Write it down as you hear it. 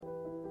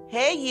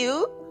Hey,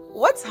 you,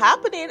 what's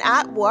happening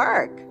at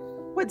work?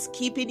 What's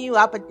keeping you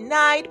up at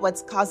night?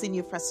 What's causing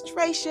you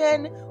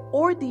frustration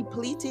or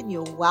depleting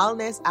your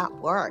wellness at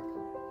work?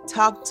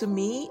 Talk to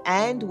me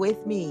and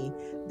with me.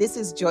 This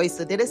is Joyce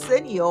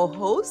Odidison, your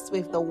host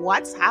with the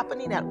What's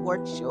Happening at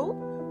Work show,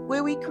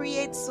 where we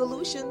create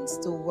solutions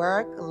to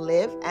work,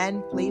 live,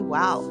 and play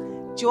well.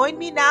 Join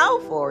me now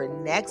for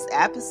next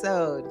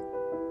episode.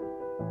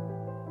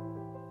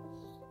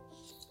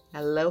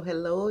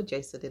 Hello,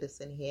 Joyce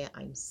Odidison here.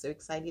 I'm so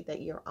excited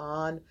that you're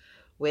on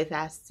with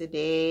us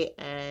today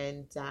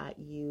and that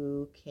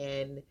you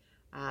can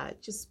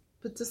just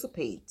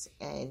participate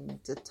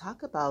and to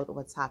talk about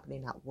what's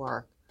happening at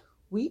work.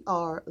 We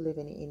are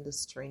living in the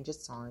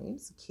strangest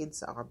times.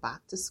 Kids are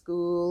back to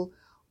school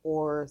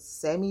or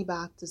semi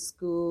back to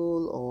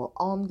school or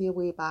on their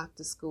way back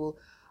to school.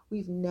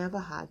 We've never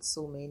had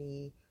so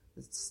many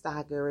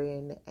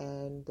staggering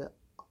and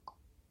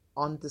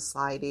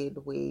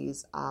undecided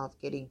ways of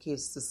getting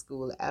kids to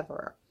school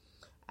ever.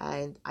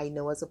 And I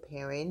know as a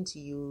parent,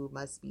 you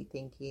must be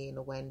thinking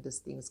when these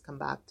things come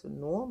back to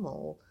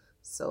normal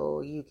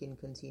so you can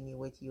continue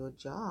with your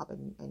job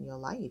and your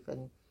life.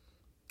 And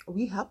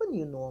we have a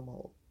new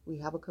normal. We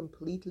have a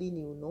completely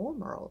new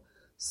normal.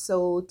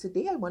 So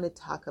today I want to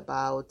talk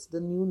about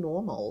the new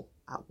normal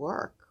at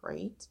work,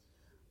 right?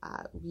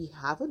 We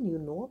have a new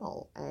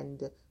normal,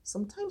 and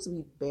sometimes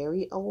we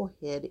bury our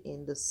head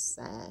in the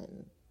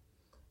sand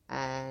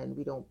and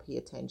we don't pay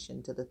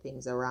attention to the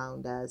things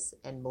around us,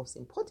 and most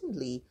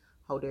importantly,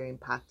 how they're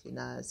impacting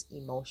us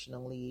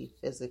emotionally,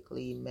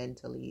 physically,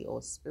 mentally,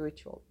 or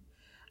spiritually.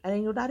 And I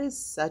know that is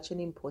such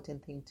an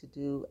important thing to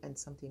do and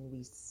something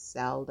we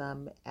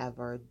seldom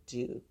ever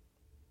do.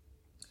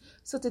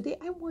 So today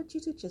I want you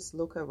to just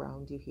look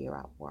around you here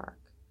at work.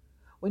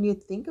 When you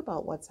think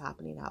about what's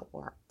happening at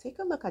work, take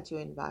a look at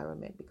your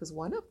environment, because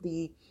one of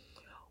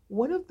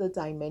the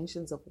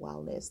dimensions of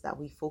wellness that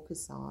we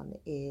focus on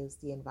is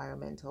the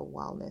environmental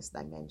wellness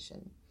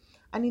dimension.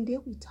 And in there,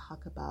 we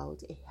talk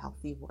about a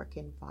healthy work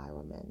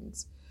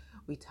environment.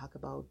 We talk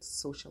about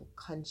social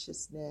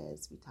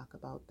consciousness. We talk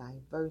about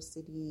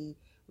diversity.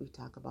 We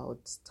talk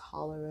about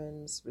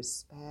tolerance,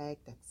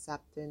 respect,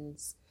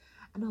 acceptance,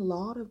 and a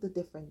lot of the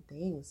different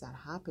things that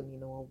happen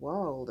in our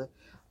world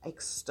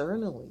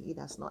externally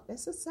that's not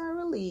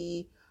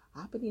necessarily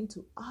happening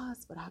to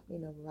us but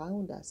happening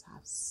around us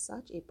have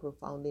such a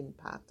profound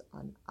impact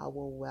on our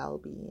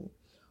well-being,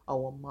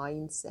 our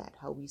mindset,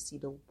 how we see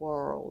the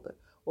world,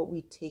 what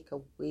we take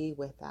away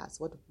with us,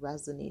 what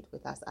resonates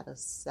with us at a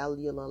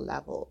cellular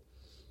level.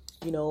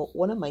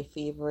 One of my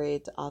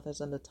favorite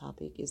authors on the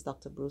topic is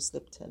Dr. Bruce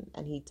Lipton,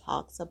 and he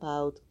talks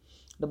about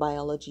the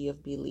biology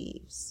of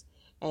beliefs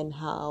and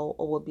how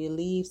our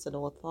beliefs and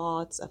our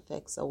thoughts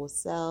affects our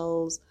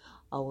cells,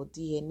 our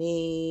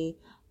DNA,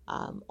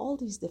 all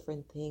these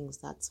different things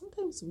that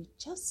sometimes we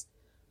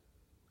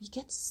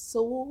get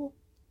so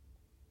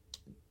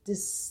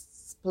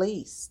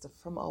displaced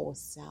from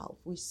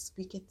ourselves.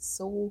 We get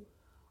so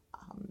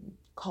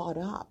caught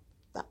up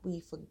that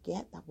we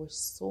forget that we're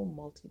so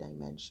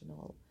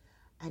multidimensional,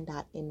 and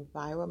that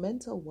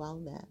environmental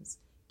wellness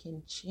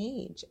can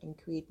change and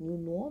create new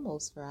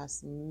normals for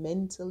us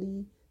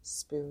mentally,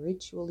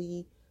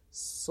 spiritually,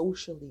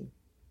 socially.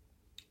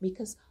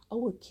 Because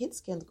our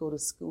kids can't go to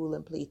school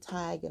and play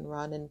tag and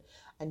run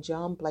and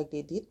jump like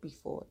they did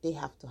before. They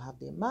have to have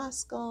their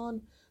mask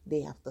on.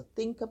 They have to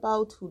think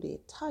about who they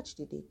touch.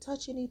 Did they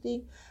touch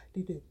anything?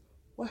 Did they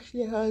wash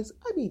their hands?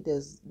 I mean,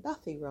 there's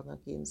nothing wrong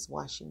against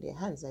washing their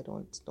hands. I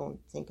don't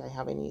think I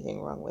have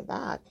anything wrong with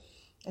that.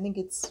 I think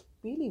it's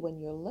really when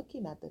you're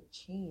looking at the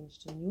change,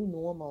 the new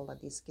normal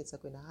that these kids are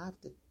going to have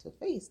to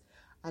face,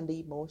 and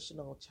the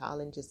emotional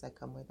challenges that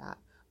come with that.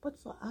 But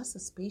for us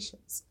as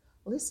patients,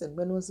 listen,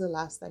 when was the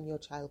last time your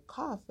child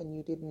coughed and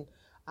you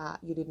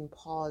didn't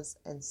pause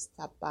and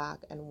step back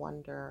and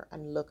wonder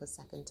and look a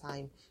second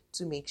time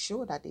to make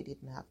sure that they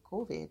didn't have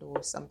COVID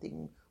or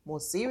something more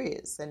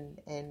serious,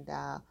 and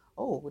how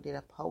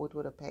it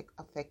would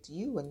affect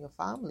you and your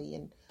family,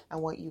 and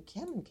what you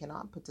can and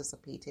cannot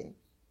participate in.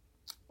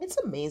 It's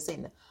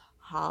amazing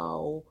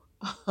how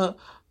our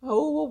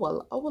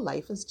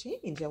life has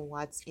changed and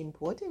what's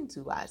important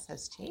to us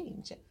has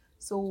changed.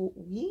 So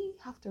we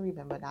have to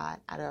remember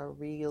that at a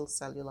real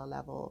cellular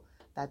level,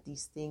 that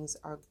these things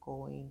are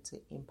going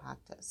to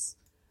impact us.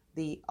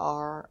 They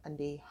are, and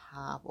they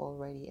have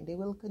already, and they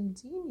will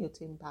continue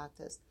to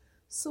impact us.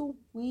 So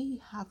we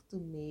have to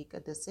make a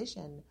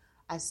decision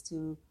as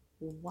to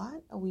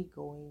what are we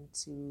going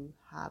to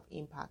have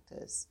impact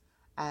us,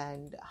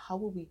 and how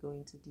are we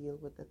going to deal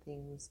with the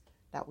things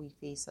that we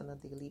face on a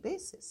daily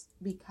basis.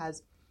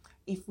 Because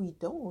if we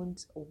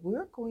don't,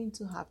 we're going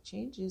to have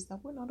changes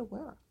that we're not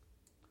aware of.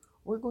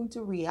 We're going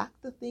to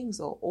react to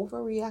things or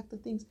overreact to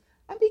things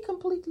and be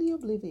completely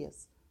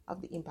oblivious of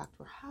the impact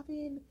we're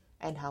having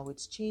and how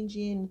it's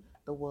changing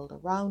the world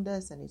around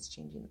us, and it's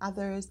changing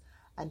others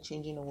and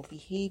changing our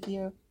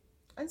behavior.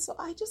 And so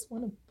I just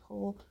want to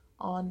pull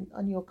on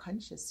your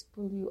conscious,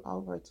 pull you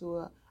over to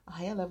a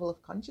higher level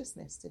of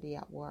consciousness today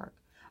at work.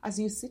 As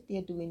you sit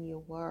there doing your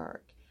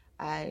work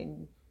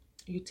and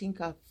You think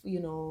of,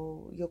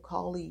 your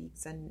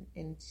colleagues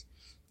and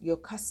your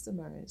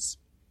customers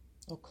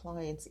or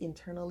clients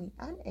internally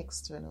and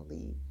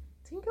externally.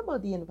 Think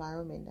about the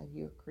environment that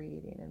you're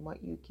creating and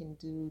what you can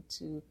do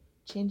to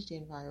change the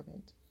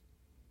environment.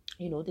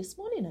 This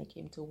morning I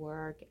came to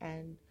work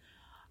and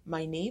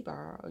my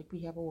neighbor,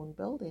 we have our own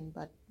building,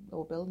 but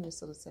our building is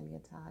sort of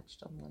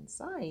semi-attached on one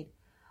side.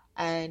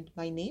 And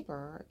my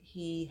neighbor,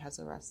 he has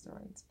a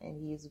restaurant and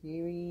he is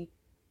very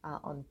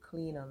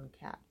unclean,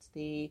 unkept.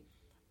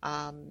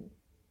 Um,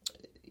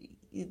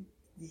 it,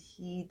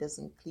 he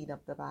doesn't clean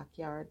up the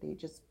backyard. They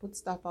just put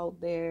stuff out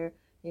there,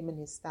 him and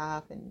his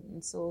staff,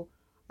 and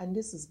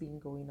this has been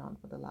going on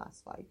for the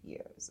last 5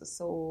 years.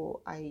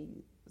 So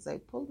as I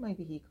pulled my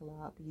vehicle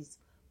up, he's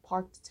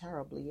parked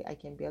terribly. I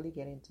can barely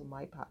get into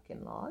my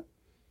parking lot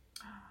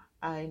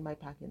in my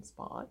parking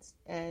spot,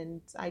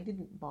 and I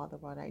didn't bother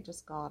about it. I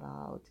just got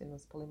out and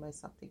was pulling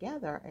myself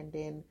together, and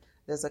then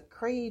there's a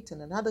crate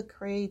and another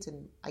crate,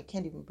 and I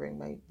can't even bring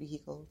my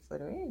vehicle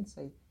further in.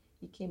 So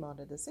he came out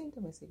at the same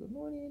time. I said, good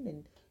morning,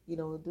 and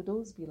do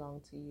those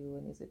belong to you,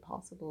 and is it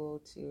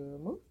possible to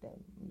move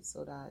them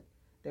so that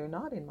they're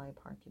not in my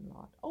parking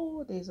lot?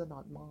 Oh, these are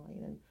not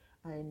mine,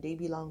 and they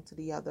belong to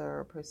the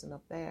other person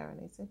up there. And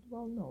I said,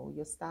 well, no,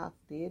 your staff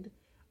did.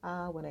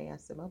 When I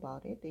asked them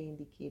about it, they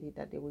indicated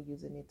that they were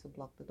using it to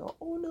block the door.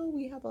 Oh no,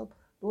 we have a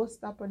door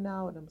stopper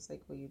now. And I'm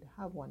like, well, you'd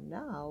have one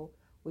now,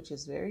 which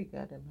is very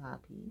good. I'm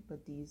happy.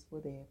 But these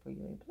were there for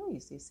your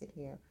employees. They sit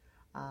here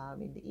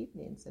in the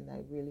evenings, and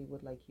I really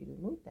would like you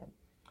to move them.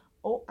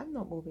 Oh, I'm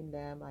not moving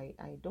them. I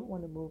don't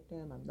want to move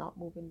them. I'm not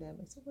moving them.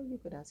 I said, well, you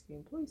could ask your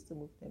employees to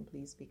move them,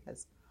 please,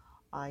 because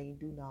I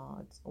do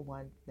not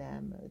want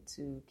them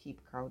to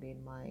keep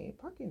crowding my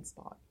parking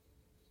spot.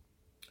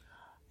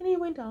 And he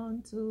went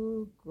on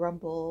to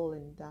grumble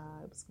and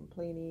was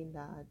complaining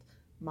that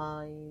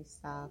my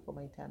staff or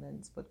my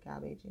tenants put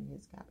garbage in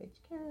his garbage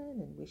can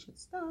and we should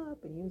stop,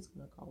 and he was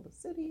going to call the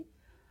city.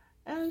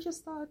 And I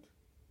just thought,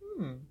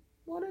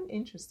 what an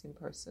interesting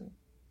person,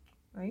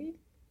 right?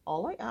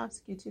 All I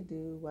asked you to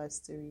do was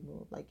to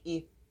remove, like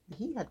if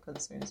he had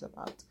concerns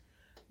about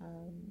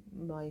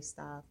my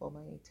staff or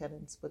my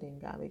tenants putting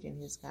garbage in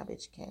his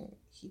garbage can,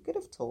 he could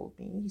have told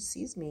me. He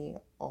sees me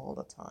all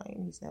the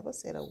time. He's never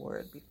said a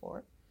word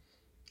before.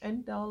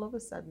 And all of a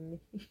sudden,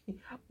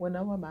 when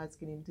I'm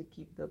asking him to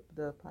keep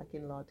the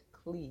parking lot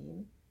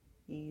clean,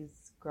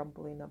 he's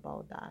grumbling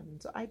about that.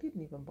 And so I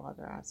didn't even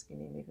bother asking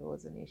him if it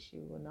was an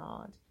issue or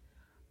not.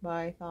 But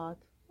I thought,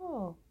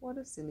 oh, what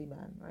a silly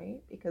man,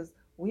 right? Because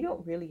we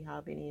don't really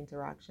have any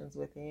interactions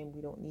with him.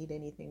 We don't need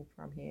anything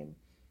from him.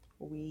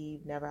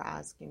 We've never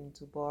asked him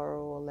to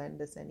borrow or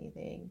lend us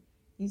anything.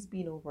 He's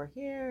been over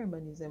here,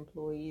 and his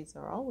employees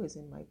are always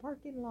in my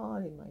parking lot,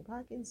 in my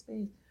parking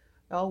space.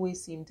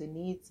 Always seem to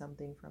need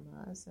something from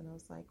us. And I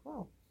was like,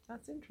 wow,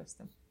 that's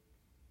interesting.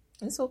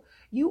 And so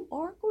you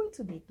are going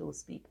to meet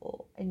those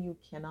people, and you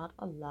cannot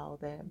allow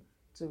them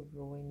to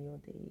ruin your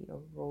day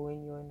or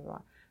ruin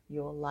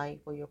your life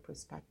or your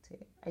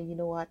perspective. And you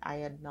know what?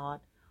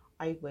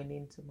 I went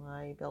into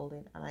my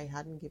building and I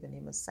hadn't given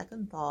him a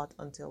second thought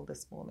until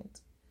this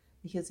moment,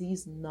 because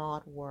he's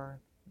not worth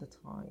the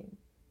time.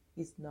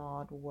 He's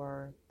not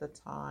worth the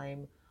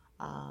time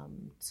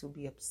to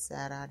be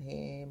upset at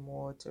him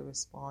or to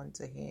respond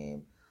to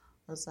him.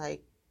 I was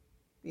like,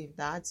 if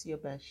that's your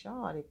best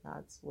shot, if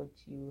that's what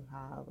you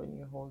have and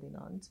you're holding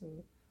on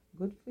to,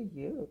 good for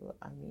you.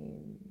 I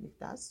mean, if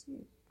that's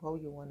how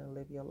you want to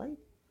live your life,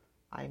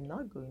 I'm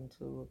not going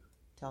to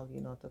tell you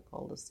not to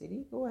call the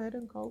city. Go ahead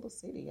and call the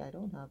city. I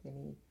don't have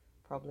any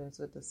problems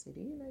with the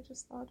city. And I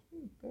just thought,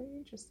 very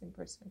interesting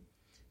person.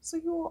 So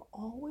you're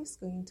always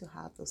going to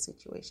have those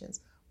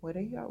situations,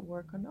 whether you're at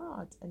work or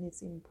not. And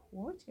it's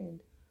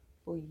important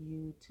for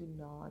you to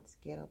not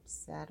get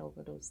upset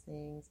over those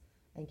things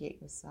and get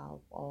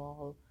yourself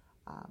all,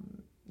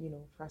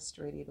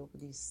 frustrated over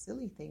these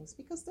silly things,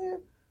 because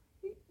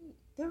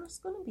there's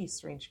going to be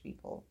strange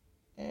people,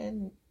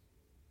 and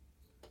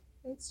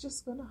it's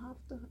just going to have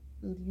to,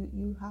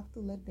 you have to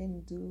let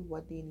them do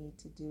what they need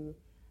to do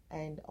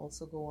and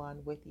also go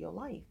on with your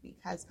life.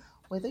 Because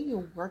whether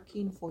you're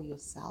working for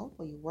yourself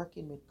or you're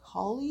working with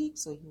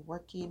colleagues or you're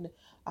working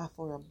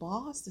for a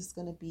boss, there's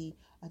going to be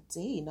a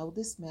day. Now,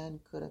 this man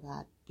could have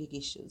had big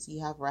issues. He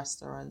have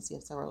restaurants. He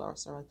has several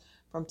restaurants.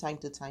 From time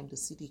to time, the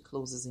city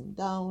closes him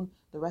down.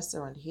 The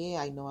restaurant here,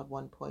 I know at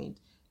one point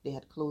they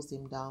had closed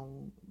him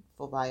down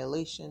for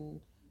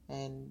violation,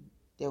 and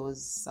there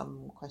was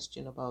some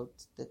question about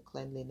the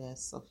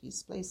cleanliness of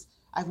his place.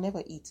 I've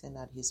never eaten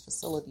at his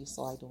facility,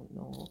 so I don't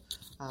know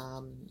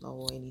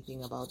or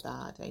anything about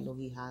that. I know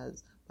he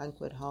has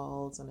banquet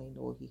halls, and I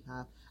know he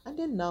have, and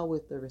then now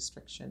with the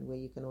restriction where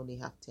you can only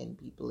have 10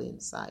 people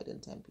inside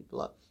and 10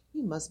 people out,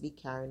 he must be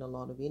carrying a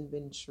lot of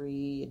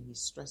inventory, and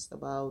he's stressed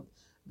about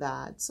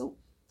that. So,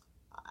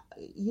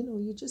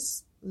 you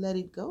just let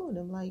it go. And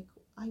I'm like,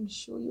 I'm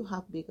sure you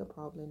have bigger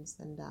problems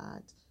than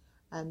that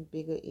and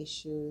bigger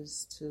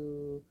issues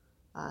to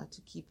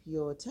keep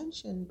your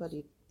attention. But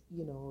if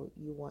you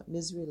want,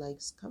 misery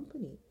likes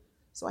company.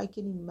 So I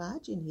can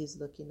imagine he's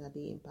looking at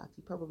the impact.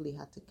 He probably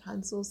had to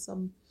cancel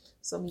some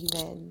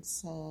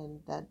events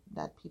and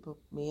that people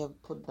may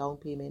have put down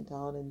payment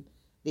on, and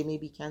they may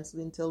be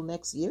canceled until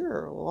next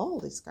year, or all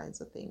these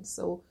kinds of things.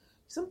 So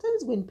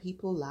sometimes when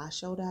people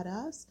lash out at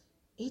us,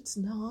 it's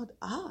not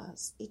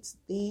us, it's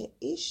their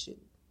issue.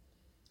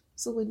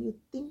 So when you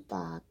think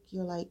back,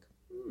 you're like,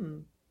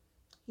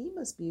 he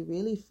must be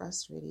really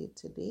frustrated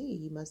today.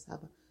 He must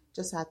have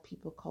just had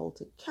people call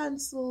to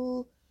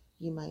cancel.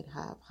 He might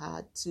have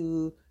had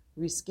to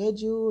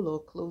reschedule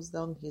or close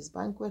down his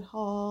banquet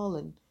hall,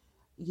 and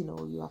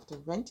you have to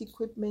rent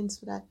equipment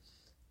for that.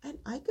 And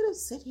I could have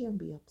sit here and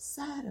be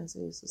upset and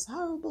say this is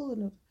horrible,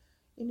 and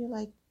you're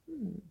like,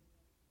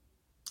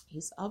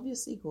 he's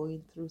obviously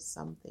going through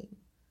something,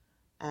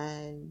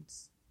 and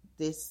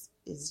this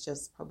is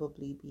just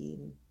probably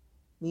being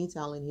me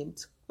telling him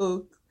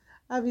to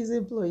have his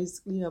employees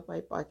clean up my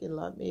parking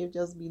lot may have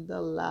just been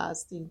the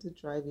last thing to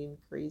drive him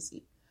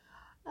crazy.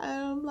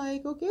 And I'm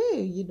like,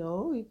 okay,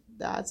 if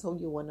that's how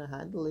you want to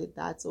handle it,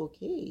 that's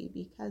okay,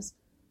 because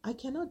I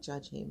cannot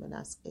judge him and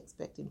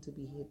expect him to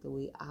behave the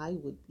way I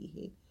would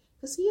behave,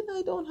 because he and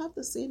I don't have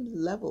the same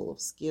level of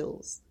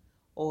skills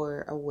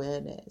or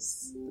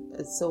awareness.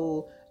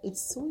 So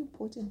it's so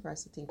important for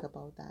us to think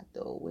about that,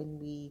 though, when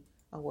we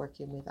are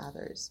working with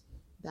others,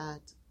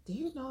 that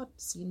they're not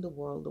seeing the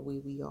world the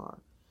way we are.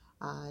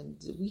 And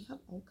we have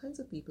all kinds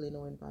of people in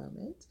our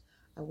environment,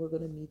 and we're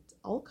going to meet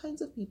all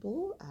kinds of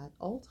people at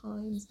all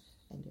times,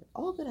 and they're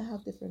all going to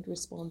have different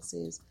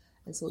responses.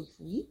 And so if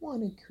we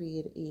want to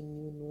create a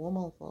new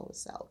normal for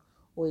ourselves,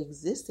 or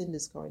exist in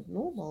this current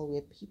normal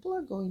where people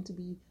are going to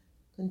be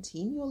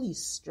continually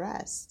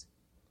stressed.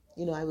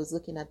 I was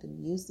looking at the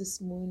news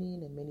this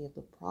morning, and many of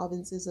the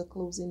provinces are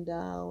closing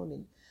down,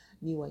 and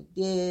new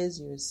ideas,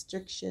 new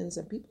restrictions,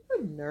 and people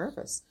are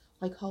nervous.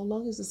 Like, how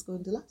long is this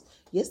going to last?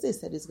 Yes, they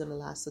said it's going to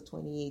last for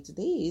 28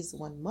 days,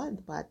 1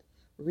 month, but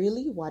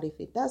really, what if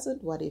it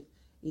doesn't? What if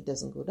it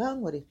doesn't go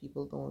down? What if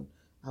people don't?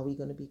 Are we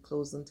going to be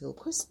closed until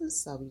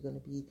Christmas? Are we going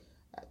to be,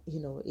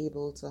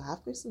 able to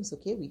have Christmas?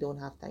 Okay, we don't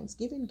have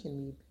Thanksgiving.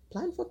 Can we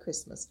plan for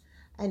Christmas?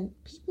 And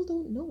people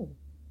don't know.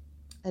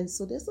 And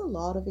so there's a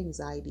lot of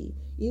anxiety,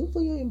 even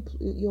for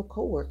your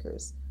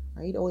co-workers,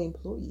 right, or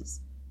employees.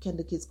 Can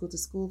the kids go to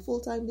school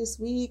full-time this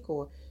week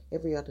or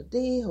every other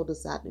day? How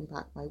does that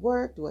impact my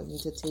work? Do I need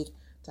to take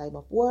time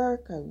off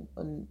work? And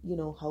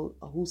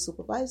who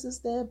supervises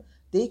them?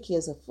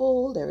 Daycares are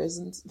full. There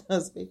isn't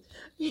space,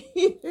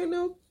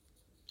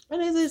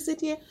 And as I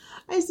sit here,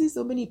 I see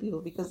so many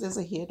people, because there's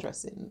a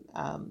hairdresser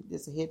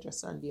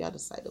on the other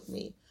side of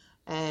me,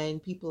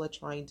 and people are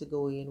trying to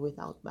go in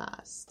without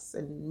masks.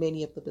 And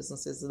many of the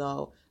businesses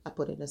now are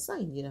putting a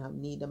sign,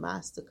 need a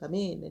mask to come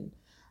in,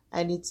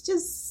 and it's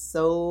just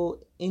so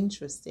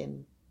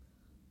interesting.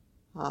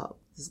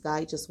 This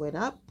guy just went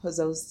up because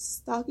I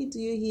was talking to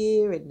you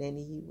here, and then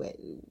he went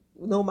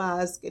no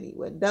mask, and he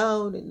went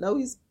down, and now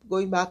he's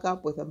going back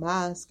up with a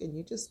mask, and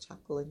you just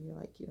chuckle, and you're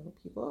like,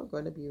 people are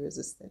going to be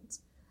resistant.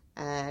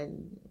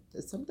 And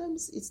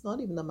sometimes it's not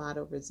even a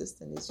matter of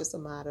resistance, it's just a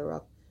matter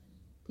of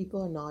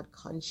people are not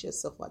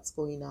conscious of what's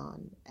going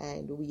on,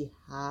 and we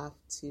have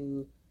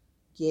to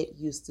get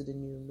used to the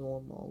new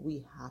normal.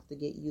 We have to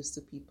get used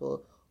to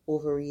people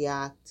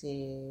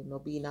overreacting or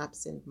being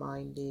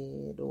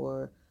absent-minded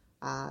or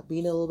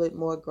being a little bit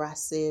more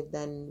aggressive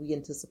than we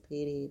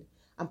anticipated.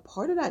 And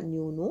part of that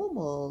new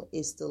normal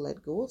is to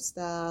let go of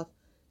stuff,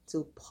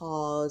 to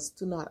pause,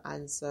 to not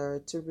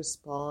answer, to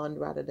respond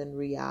rather than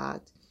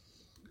react,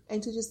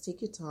 and to just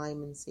take your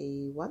time and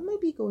say, what might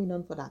be going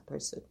on for that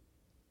person?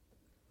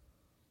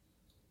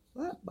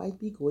 What might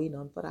be going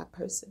on for that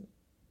person?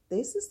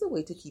 This is the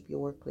way to keep your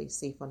workplace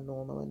safe and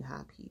normal and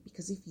happy.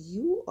 Because if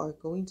you are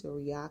going to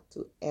react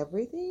to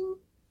everything,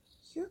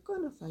 you're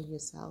going to find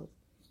yourself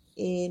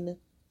in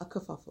a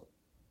kerfuffle.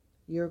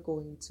 You're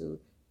going to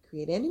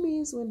create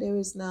enemies when there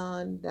is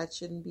none. That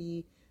shouldn't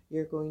be.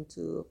 You're going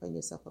to find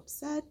yourself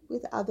upset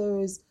with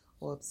others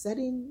or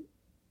upsetting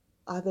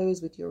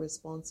others with your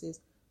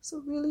responses.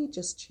 So really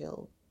just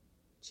chill,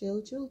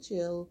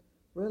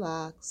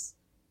 relax,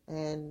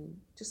 and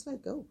just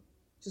let go.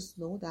 Just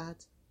know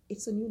that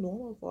it's a new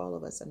normal for all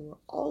of us, and we're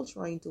all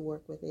trying to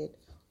work with it.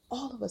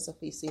 All of us are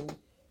facing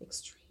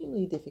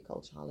extremely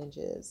difficult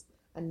challenges,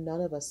 and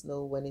none of us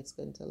know when it's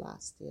going to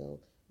last still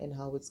and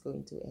how it's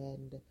going to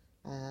end.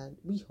 And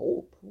we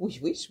hope, we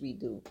wish we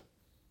do,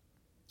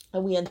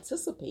 and we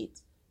anticipate,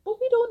 but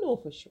we don't know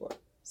for sure.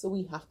 So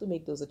we have to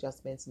make those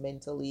adjustments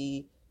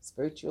mentally,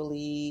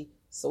 spiritually,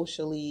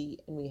 socially,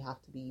 and we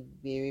have to be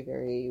very,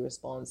 very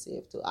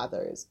responsive to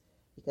others,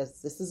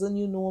 because this is a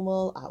new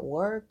normal at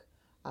work.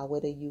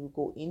 Whether you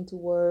go into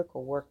work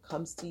or work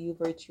comes to you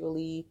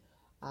virtually,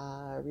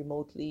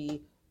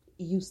 remotely,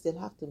 you still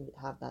have to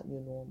have that new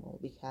normal,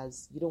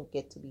 because you don't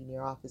get to be in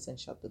your office and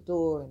shut the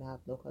door and have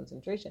no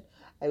concentration.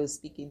 I was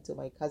speaking to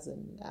my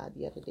cousin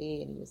the other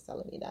day, and he was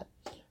telling me that,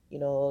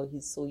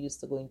 he's so used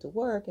to going to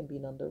work and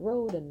being on the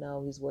road, and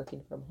now he's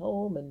working from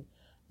home,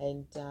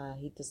 and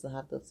he doesn't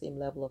have the same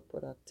level of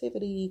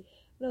productivity.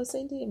 And I was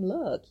saying to him,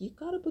 look, you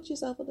got to put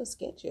yourself on a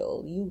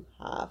schedule. You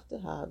have to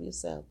have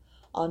yourself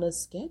on a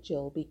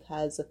schedule,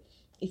 because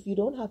if you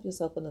don't have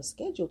yourself on a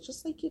schedule,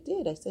 just like you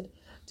did, I said,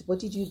 what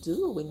did you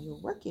do when you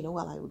work?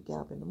 Well, I would get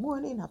up in the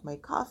morning, have my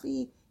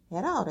coffee,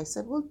 head out. I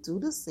said, well, do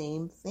the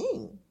same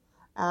thing.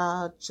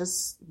 Now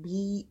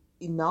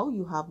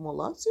you have more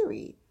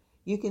luxury.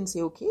 You can say,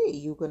 okay,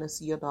 you're going to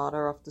see your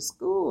daughter off to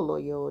school or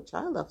your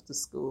child off to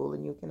school,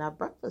 and you can have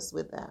breakfast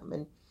with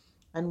them.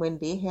 And when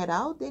they head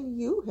out, then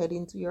you head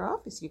into your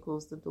office. You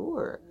close the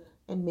door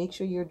and make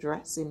sure you're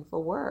dressing for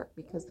work,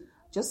 because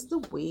just the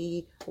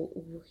way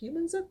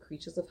humans are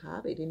creatures of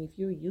habit. And if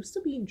you're used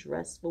to being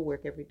dressed for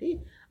work every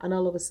day, and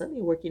all of a sudden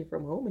you're working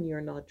from home and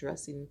you're not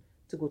dressing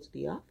to go to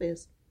the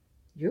office,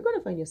 you're going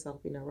to find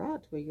yourself in a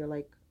rut where you're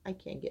like, I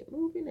can't get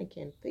moving, I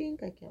can't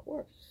think, I can't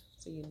work.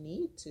 So you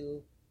need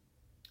to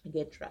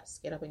get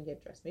dressed, get up and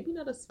get dressed. Maybe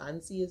not as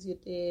fancy as you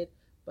did,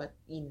 but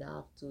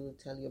enough to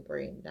tell your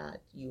brain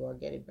that you are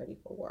getting ready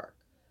for work.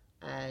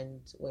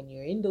 And when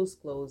you're in those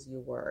clothes, you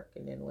work.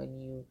 And then when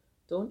you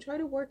don't try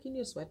to work in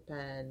your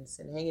sweatpants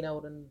and hanging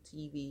out on the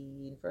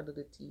TV, in front of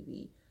the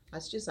TV,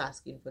 that's just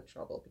asking for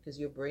trouble, because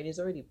your brain is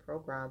already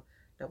programmed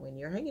that when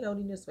you're hanging out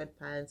in your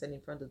sweatpants and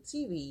in front of the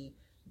TV,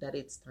 that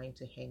it's time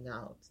to hang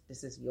out.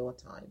 This is your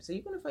time. So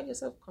you're going to find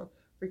yourself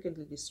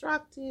frequently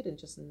distracted and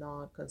just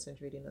not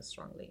concentrating as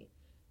strongly.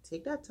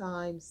 Take that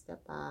time,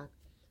 step back,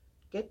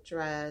 get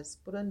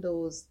dressed, put on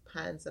those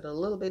pants that are a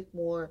little bit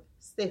more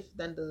stiff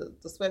than the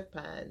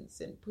sweatpants,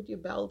 and put your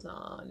belt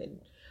on.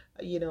 And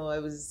I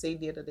was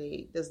saying the other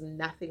day, there's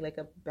nothing like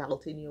a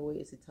belt in your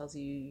waist. It tells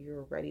you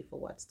you're ready for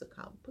what's to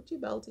come. Put your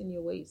belt in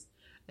your waist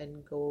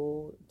and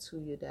go to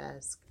your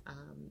desk.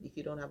 If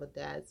you don't have a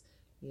desk,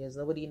 there's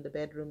nobody in the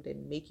bedroom,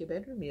 then make your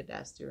bedroom your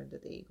desk during the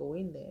day. Go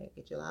in there,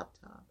 get your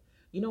laptop.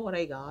 You know what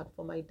I got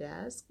for my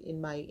desk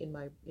in my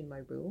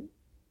room?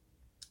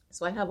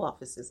 So I have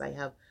offices. I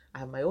have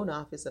my own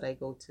office that I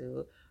go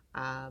to.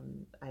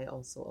 I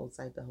also,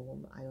 outside the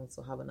home, I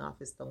also have an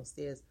office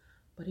downstairs.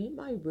 But in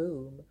my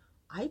room,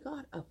 I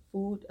got a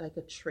food, like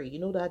a tray. You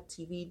know that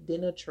TV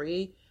dinner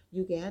tray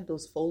you get,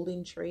 those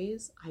folding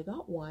trays? I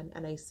got one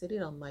and I sit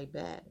it on my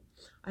bed.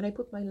 And I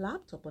put my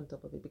laptop on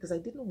top of it, because I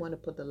didn't want to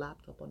put the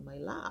laptop on my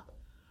lap.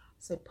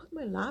 So I put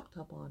my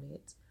laptop on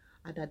it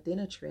and that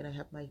dinner tray, and I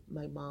have my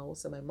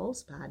mouse and my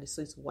mouse pad.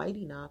 So it's wide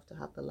enough to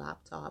have the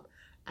laptop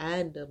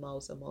and the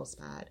mouse and mouse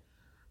pad.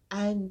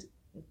 And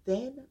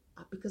then,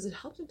 because it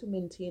helps me to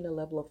maintain a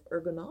level of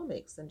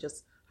ergonomics and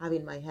just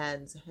having my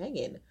hands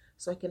hanging,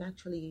 so I can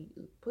actually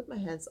put my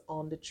hands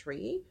on the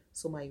tray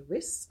so my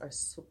wrists are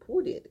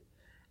supported.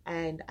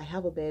 And I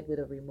have a bed with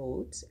a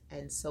remote,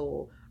 and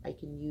so I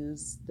can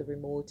use the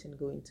remote and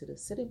go into the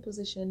sitting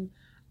position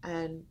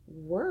and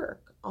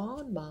work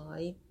on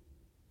my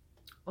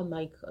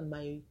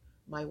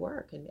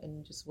work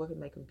and just work with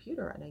my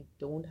computer. And I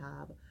don't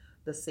have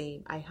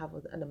I have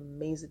an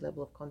amazing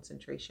level of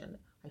concentration.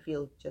 I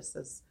feel just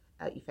as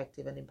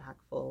effective and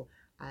impactful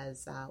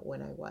as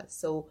when I was.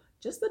 So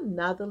just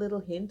another little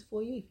hint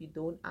for you: if you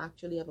don't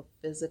actually have a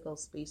physical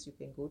space you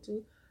can go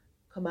to,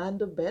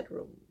 command a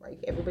bedroom, right?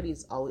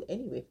 Everybody's out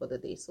anyway for the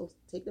day, so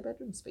take the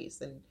bedroom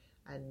space and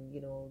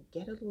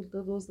get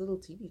those little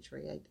TV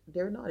tray.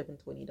 They're not even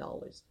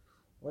 $20.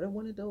 Order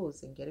one of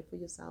those and get it for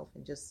yourself,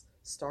 and just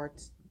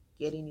start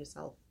getting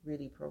yourself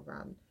really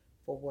programmed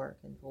for work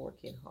and for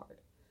working hard.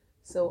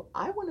 So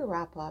I want to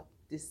wrap up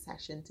this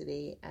session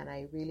today, and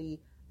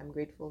I'm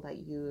grateful that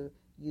you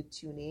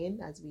tune in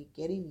as we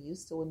getting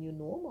used to a new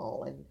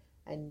normal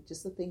and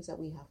just the things that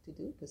we have to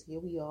do, because here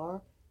we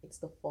are. It's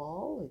the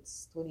fall,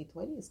 it's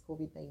 2020, it's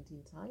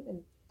COVID-19 time,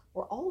 and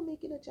we're all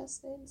making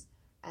adjustments,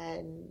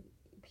 and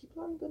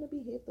people aren't going to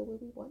behave the way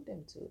we want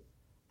them to.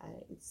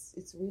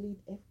 It's really,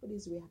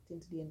 everybody's reacting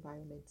to the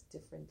environment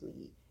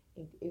differently,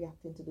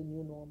 reacting to the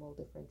new normal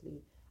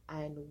differently,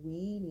 and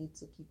we need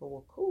to keep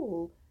our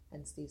cool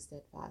and stay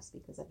steadfast,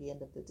 because at the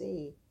end of the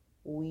day,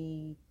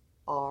 we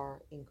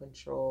are in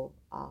control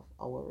of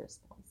our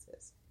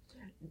responses.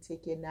 And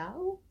take care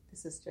now.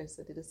 This is Joyce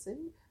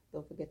Edison.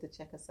 Don't forget to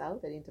check us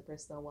out at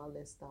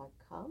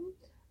interpersonalwellness.com.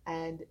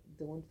 And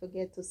don't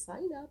forget to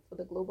sign up for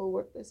the Global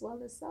Workplace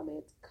Wellness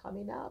Summit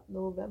coming up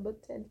November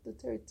 10th to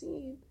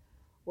 13th,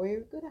 where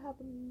you're going to have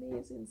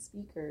amazing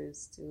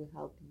speakers to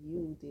help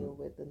you deal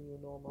with the new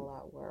normal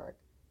at work.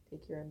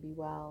 Take care and be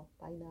well.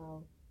 Bye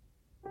now.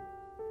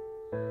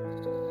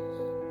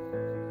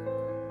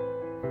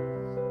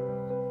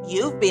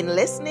 You've been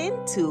listening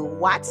to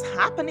What's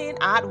Happening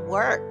at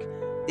Work.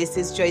 This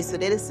is Joyce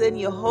Edison,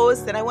 your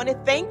host, and I want to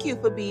thank you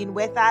for being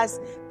with us.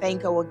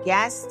 Thank our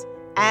guests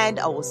and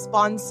our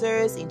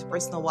sponsors,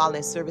 Interpersonal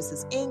Wellness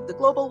Services, Inc., the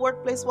Global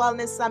Workplace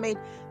Wellness Summit,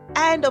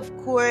 and of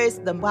course,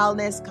 the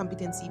Wellness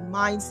Competency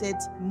Mindset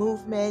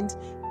Movement.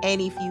 And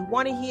if you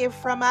want to hear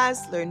from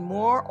us, learn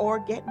more, or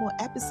get more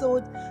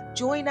episodes,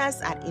 join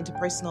us at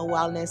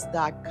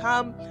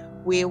interpersonalwellness.com,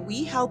 where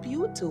we help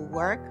you to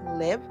work,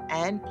 live,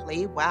 and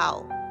play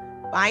well.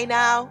 Bye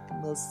now,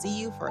 and we'll see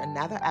you for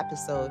another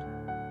episode.